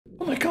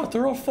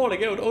they're all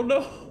falling out. Oh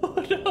no,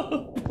 oh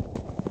no.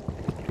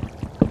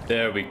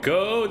 There we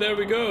go, there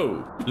we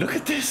go. Look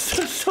at this,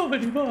 there's so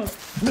many mobs.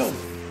 No,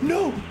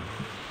 no,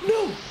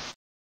 no.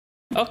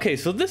 Okay,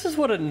 so this is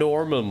what a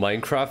normal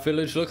Minecraft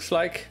village looks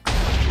like.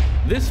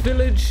 This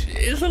village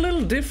is a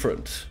little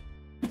different.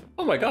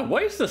 Oh my god,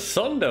 why is the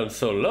sun down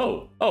so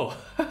low? Oh,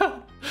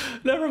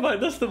 never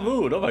mind, that's the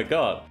moon. Oh my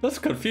god, that's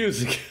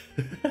confusing.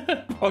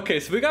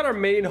 Okay, so we got our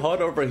main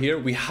hut over here.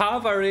 We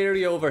have our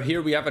area over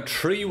here. We have a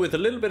tree with a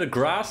little bit of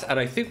grass, and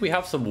I think we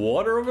have some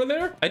water over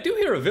there. I do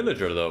hear a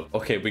villager though.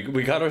 Okay,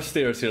 we got our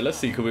stairs here. Let's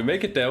see, can we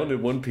make it down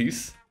in one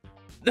piece?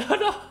 No,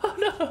 no,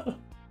 no.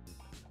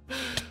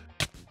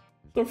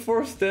 Our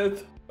first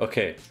death.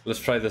 Okay, let's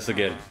try this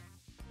again.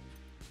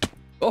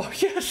 Oh,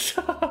 yes.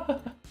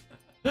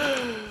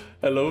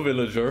 Hello,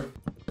 villager.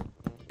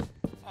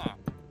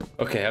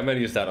 Okay, how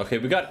many is that? Okay,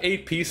 we got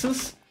 8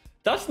 pieces.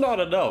 That's not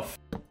enough.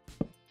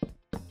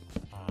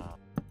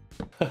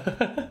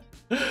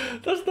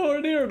 That's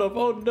nowhere near enough.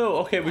 Oh no.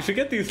 Okay, we should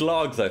get these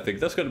logs, I think.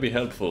 That's going to be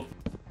helpful.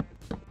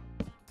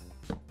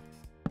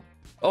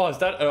 Oh, is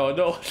that... Oh,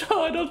 no.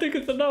 No, I don't think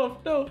it's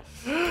enough. No.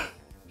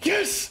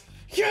 Yes!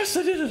 Yes,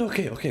 I did it.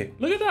 Okay, okay.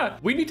 Look at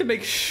that. We need to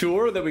make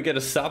sure that we get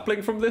a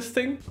sapling from this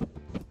thing.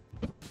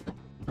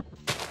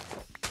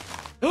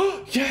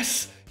 Oh,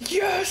 yes!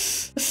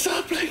 Yes! A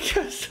sapling,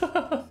 yes!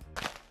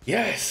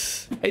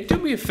 Yes! Hey, do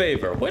me a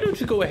favor. Why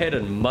don't you go ahead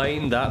and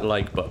mine that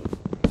like button?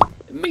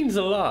 It means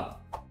a lot.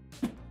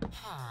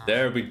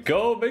 There we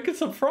go, making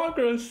some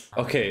progress.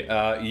 Okay,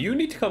 you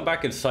need to come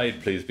back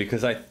inside, please,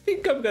 because I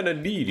think I'm gonna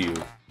need you.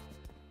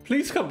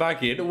 Please come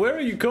back in. Where are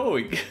you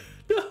going?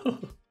 No.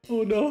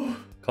 Oh no.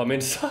 Come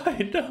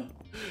inside. No.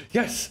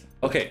 Yes.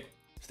 Okay.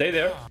 Stay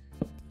there.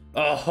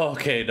 Oh,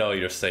 okay. No,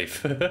 you're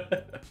safe.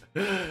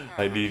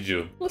 I need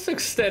you. Let's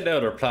extend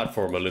out our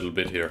platform a little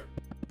bit here.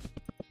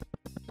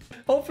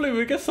 Hopefully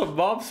we get some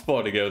mob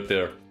spawning out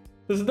there.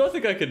 There's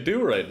nothing I can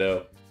do right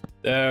now.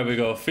 There we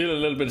go. Feel a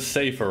little bit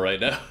safer right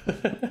now.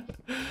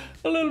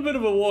 A little bit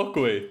of a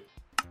walkway.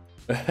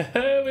 We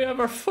have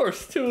our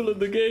first tool in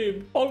the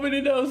game. All we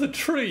need now is a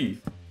tree.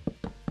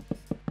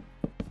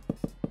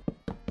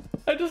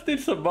 I just need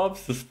some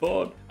mobs to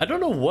spawn. I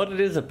don't know what it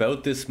is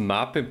about this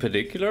map in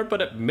particular,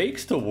 but it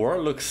makes the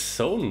world look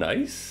so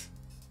nice.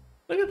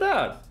 Look at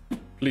that.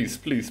 Please,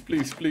 please,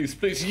 please, please,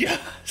 please.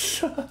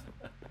 Yes!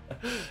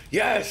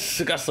 Yes!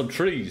 I got some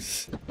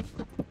trees.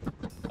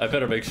 I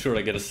better make sure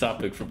I get a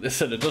sapling from this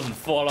and it doesn't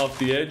fall off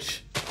the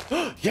edge.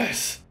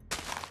 Yes!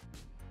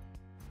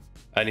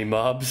 Any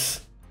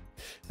mobs?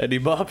 Any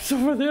mobs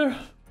over there?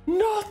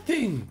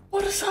 Nothing!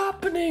 What is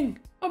happening?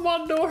 I'm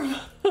on normal.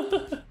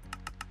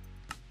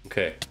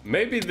 Okay,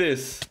 maybe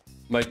this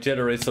might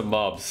generate some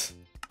mobs.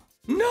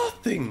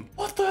 Nothing!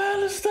 What the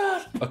hell is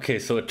that? Okay,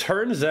 so it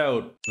turns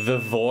out the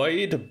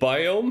void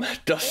biome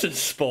doesn't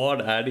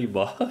spawn any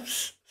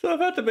mobs. So I've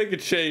had to make a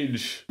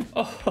change.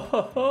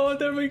 Oh,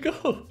 there we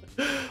go.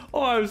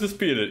 Oh, I was just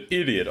being an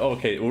idiot.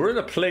 Okay, we're in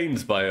a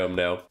plains biome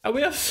now. And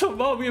we have some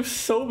mobs. We have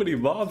so many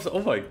mobs.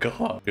 Oh my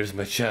god. Here's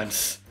my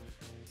chance.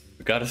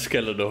 We got a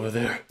skeleton over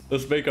there.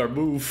 Let's make our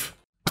move.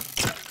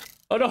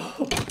 Oh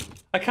no.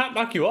 I can't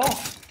knock you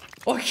off.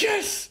 Oh,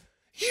 yes.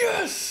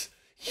 Yes.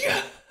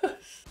 Yes.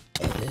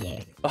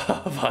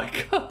 Oh my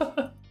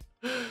god.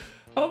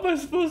 How am I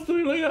supposed to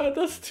be like that?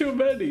 That's too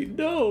many.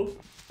 No.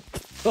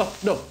 Oh,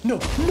 no, no,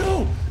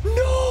 no,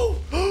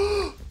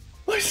 no!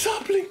 My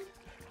sapling!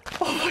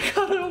 Oh my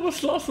god, I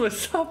almost lost my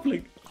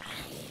sapling.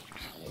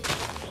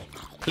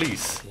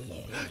 Please.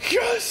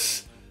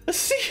 Yes! A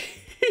seed!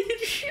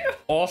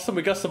 Awesome,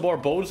 we got some more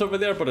bones over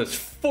there, but it's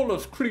full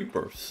of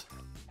creepers.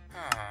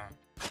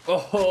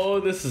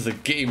 Oh, this is a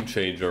game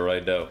changer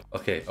right now.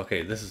 Okay,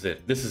 okay, this is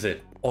it. This is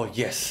it. Oh,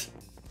 yes.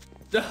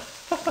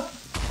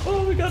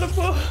 Oh, we got a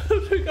bone.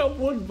 We got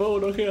one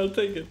bone. Okay, I'll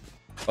take it.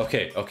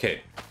 Okay,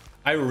 okay.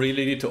 I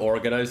really need to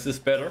organize this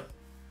better.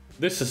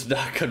 This is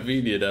not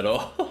convenient at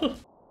all. Oh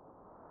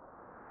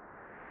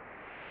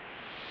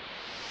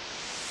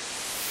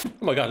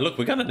my god, look,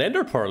 we got an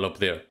ender pearl up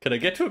there. Can I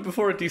get to it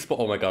before it despawns?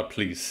 Oh my god,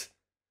 please.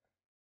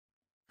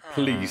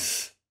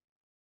 Please.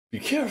 Be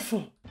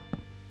careful.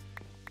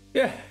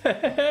 Yeah,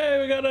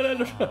 we got an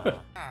ender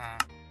pearl.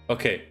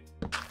 Okay.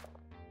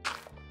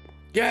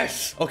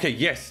 Yes! Okay,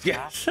 yes,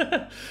 yes.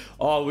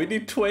 Oh, we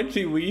need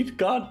 20 wheat.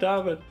 God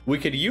damn it. We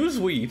could use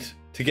wheat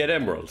to get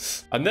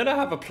emeralds. And then I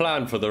have a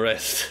plan for the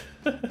rest.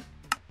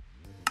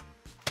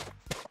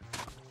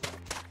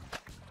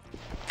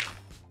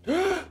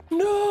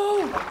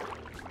 No!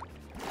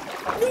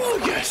 No,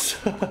 yes!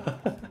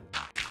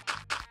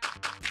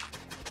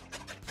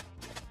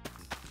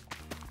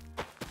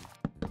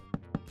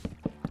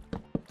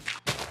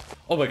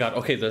 Oh my god,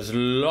 okay, there's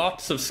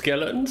lots of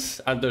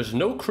skeletons and there's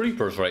no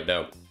creepers right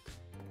now.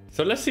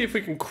 So let's see if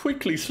we can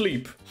quickly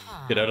sleep.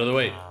 Get out of the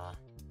way.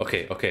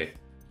 Okay, okay.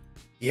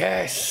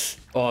 Yes!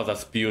 Oh,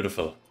 that's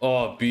beautiful.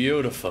 Oh,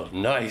 beautiful.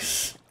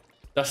 Nice.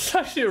 That's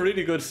actually a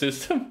really good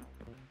system.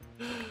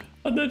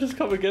 And then just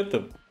come and get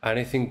them.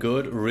 Anything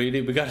good?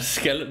 Really? We got a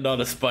skeleton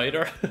on a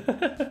spider?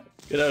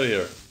 Get out of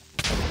here.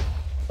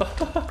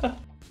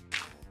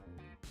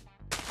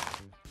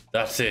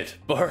 That's it.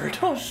 Bird.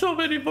 Oh, so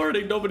many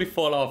birding. Nobody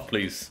fall off,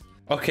 please.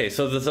 Okay,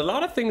 so there's a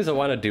lot of things I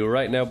want to do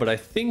right now, but I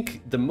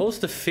think the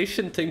most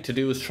efficient thing to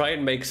do is try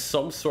and make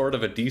some sort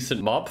of a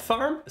decent mob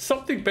farm.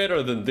 Something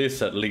better than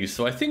this, at least.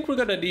 So I think we're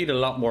going to need a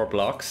lot more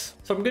blocks.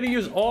 So I'm going to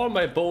use all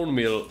my bone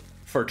meal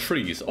for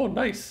trees. Oh,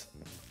 nice.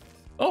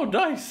 Oh,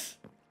 nice.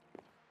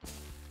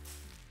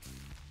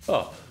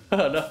 Oh,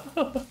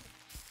 no.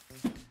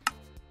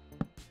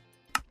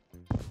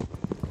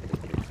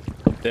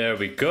 There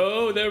we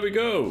go. There we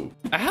go.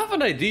 I have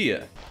an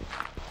idea.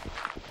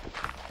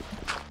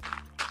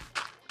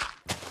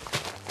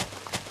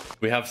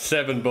 We have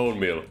 7 bone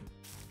meal.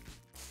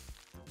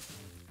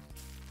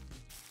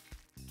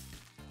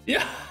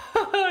 Yeah,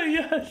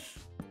 yes.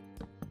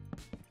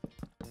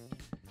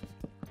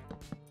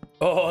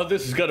 Oh,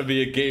 this is gonna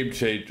be a game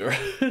changer.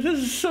 This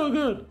is so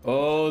good.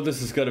 Oh,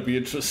 this is gonna be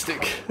interesting.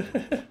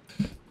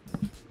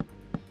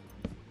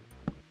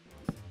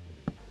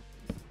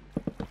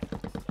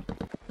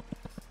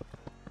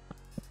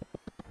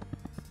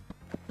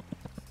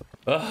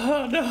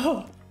 Oh,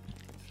 no.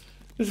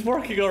 It's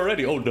working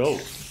already. Oh, no.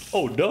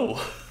 Oh, no.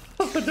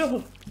 Oh,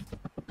 no.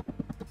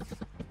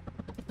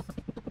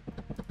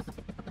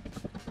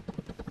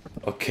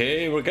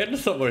 Okay, we're getting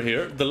somewhere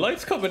here. The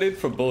light's coming in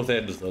from both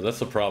ends, though. That's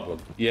the problem.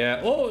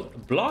 Yeah. Oh,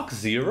 block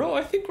 0?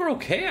 I think we're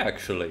okay,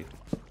 actually.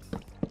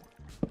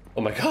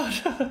 Oh, my God.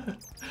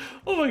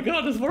 Oh, my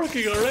God. It's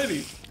working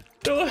already.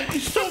 No,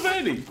 so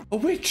many. A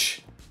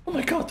witch. Oh,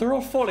 my God. They're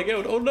all falling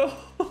out. Oh, no.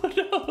 Oh,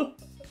 no.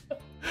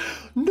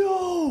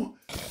 No.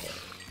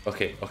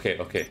 Okay, okay,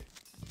 okay.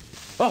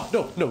 Oh,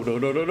 no, no, no,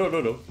 no, no, no,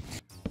 no, no.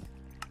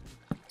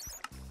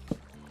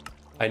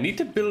 I need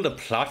to build a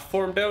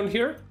platform down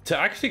here to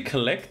actually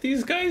collect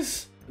these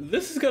guys.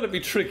 This is gonna be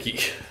tricky.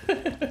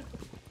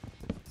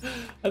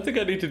 I think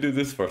I need to do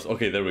this first.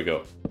 Okay, there we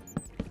go.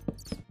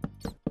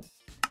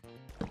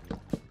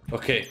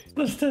 Okay,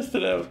 let's test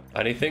it out.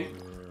 Anything?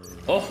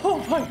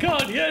 Oh my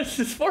God, yes,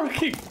 it's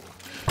working.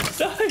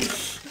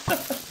 Nice.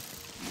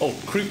 Oh,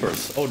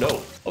 creepers. Oh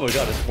no. Oh my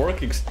God, it's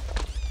working.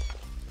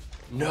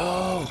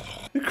 No.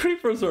 The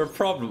creepers are a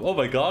problem. Oh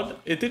my God,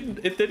 they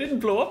didn't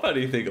blow up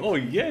anything. Oh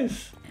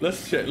yes.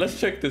 Let's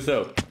check this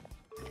out.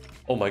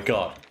 Oh my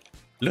God.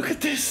 Look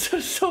at this.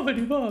 There's so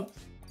many mobs.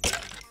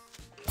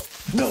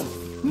 No.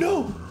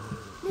 No.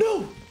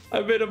 No.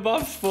 I made a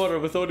mob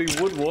spawner with only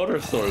one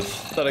water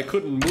source that I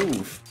couldn't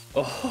move.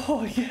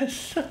 Oh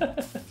yes.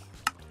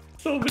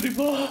 So many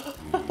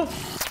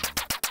mobs.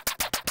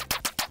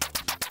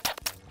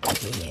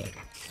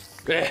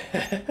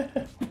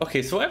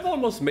 Okay, so I've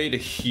almost made a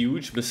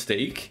huge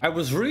mistake. I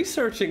was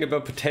researching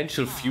about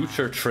potential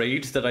future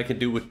trades that I can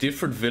do with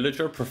different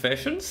villager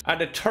professions,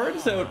 and it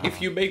turns out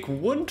if you make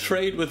one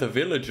trade with a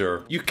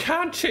villager, you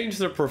can't change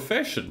their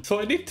profession. So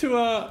I need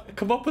to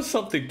come up with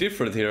something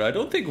different here. I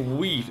don't think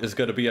wheat is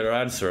going to be our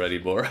answer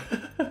anymore.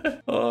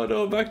 Oh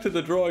no, back to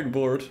the drawing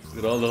board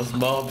with all those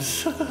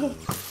mobs.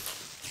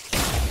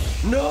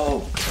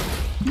 No!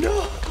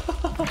 No!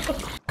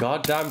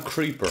 Goddamn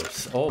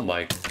creepers. Oh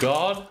my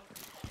God.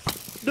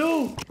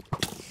 No!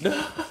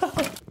 No!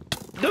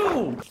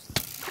 No!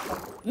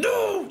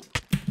 No!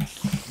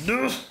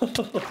 No!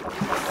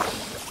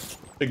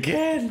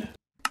 Again!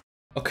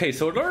 Okay,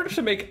 so in order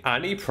to make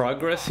any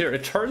progress here,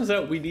 it turns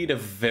out we need a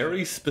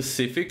very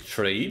specific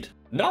trade.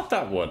 Not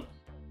that one.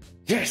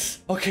 Yes!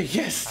 Okay,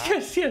 yes!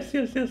 Yes, yes,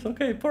 yes, yes.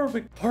 Okay,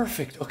 perfect.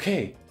 Perfect,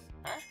 okay.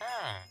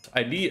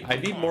 I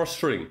need more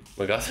string. Oh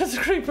my God, that's a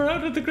creeper. How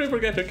did the creeper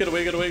get here? Get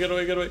away, get away, get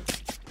away, get away.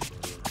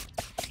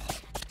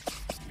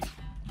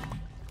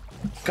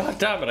 God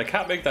damn it, I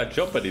can't make that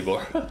jump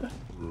anymore.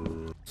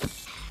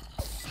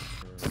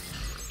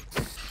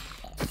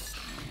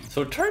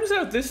 So it turns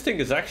out this thing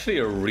is actually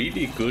a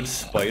really good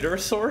spider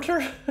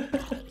sorter.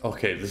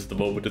 Okay, this is the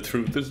moment of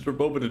truth. This is the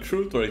moment of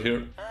truth right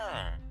here.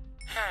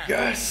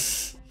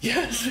 Yes!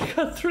 Yes, I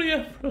got 3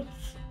 emeralds.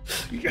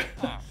 Yes!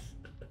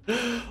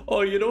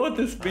 Oh, you know what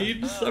this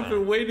means? I've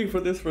been waiting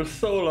for this for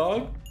so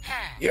long.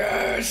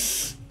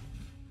 Yes!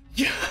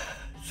 Yes!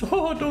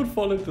 Oh, don't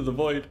fall into the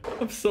void.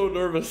 I'm so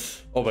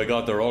nervous. Oh my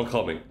God, they're all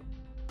coming.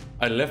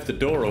 I left the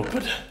door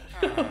open.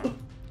 No.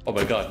 Oh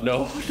my God,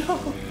 no,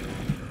 no.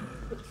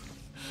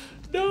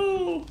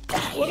 No!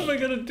 What am I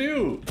gonna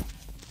do?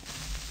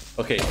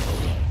 Okay,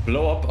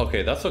 blow up.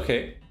 Okay, that's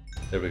okay.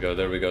 There we go,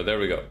 there we go, there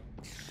we go.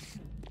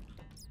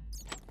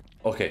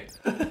 Okay.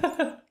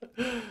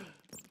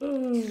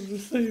 Oh, we're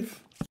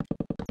safe.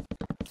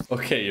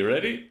 Okay, you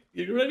ready?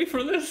 You ready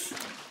for this?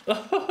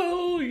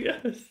 Oh,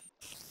 yes.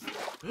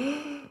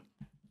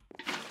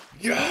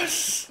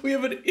 Yes! We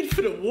have an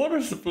infinite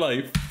water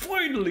supply.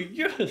 Finally,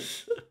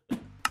 yes!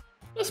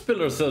 Let's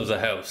build ourselves a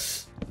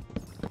house.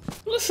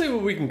 Let's see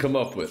what we can come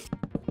up with.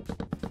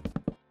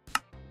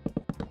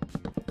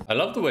 I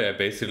love the way I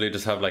basically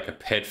just have like a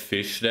pet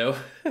fish now.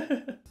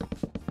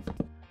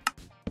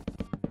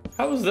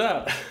 How was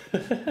that?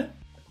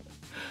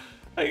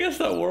 I guess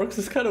that works.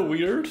 It's kind of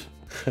weird.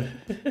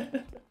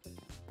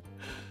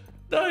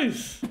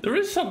 Nice. There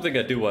is something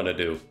I do want to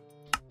do.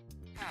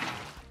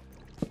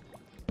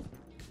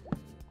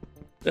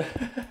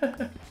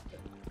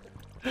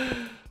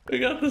 We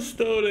got the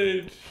Stone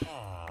Age.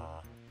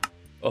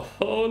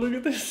 Oh, look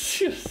at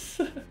this. Yes.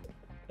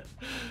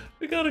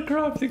 We got a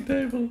crafting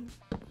table.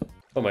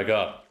 Oh my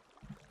god.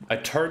 I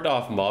turned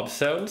off mob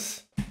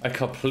sounds. I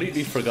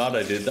completely forgot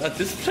I did that.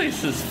 This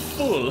place is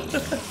full.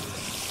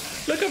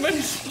 Look how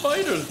many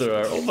spiders there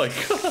are. Oh my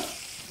god.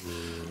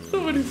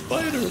 So many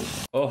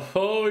spiders.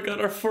 Oh, we got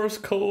our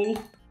first coal.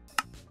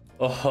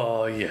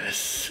 Oh,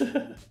 yes.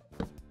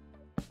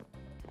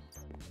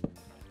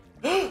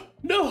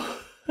 No.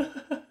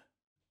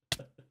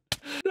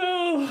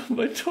 No,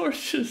 my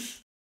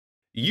torches.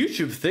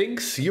 YouTube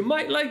thinks you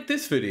might like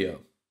this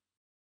video.